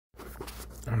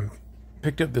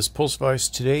Picked up this post vise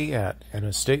today at an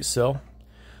estate sale.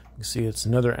 You can see it's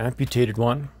another amputated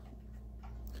one.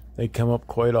 They come up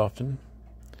quite often.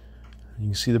 You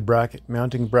can see the bracket,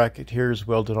 mounting bracket here is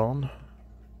welded on.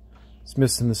 It's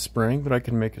missing the spring, but I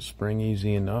can make a spring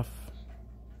easy enough.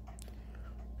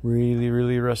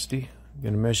 Really rusty. I'm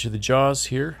going to measure the jaws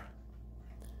here.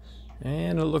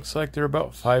 And it looks like they're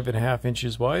about 5.5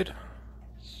 inches wide.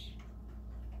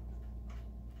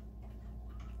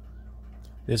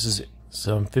 This is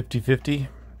some 50/50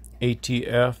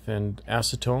 ATF and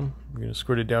acetone. We're going to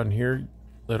squirt it down here,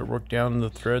 let it work down in the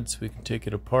thread so we can take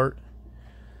it apart.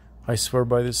 I swear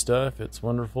by this stuff, it's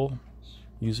wonderful.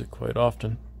 Use it quite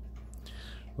often.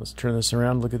 Let's turn this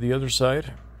around, look at the other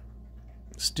side.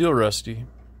 Still rusty.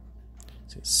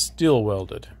 It's still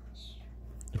welded.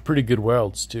 They're pretty good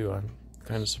welds too. I'm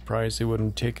kind of surprised they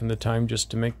wouldn't have taken the time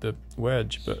just to make the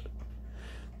wedge, but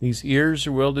these ears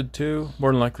are welded too.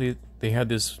 More than likely they had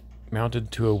this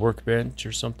mounted to a workbench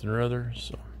or something or other.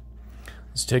 So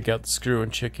let's take out the screw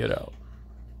and check it out.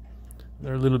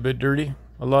 They're a little bit dirty,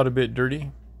 a lot of bit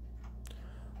dirty.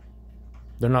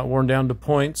 They're not worn down to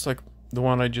points like the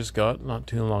one I just got not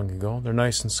too long ago. They're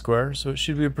nice and square, so it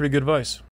should be a pretty good vise.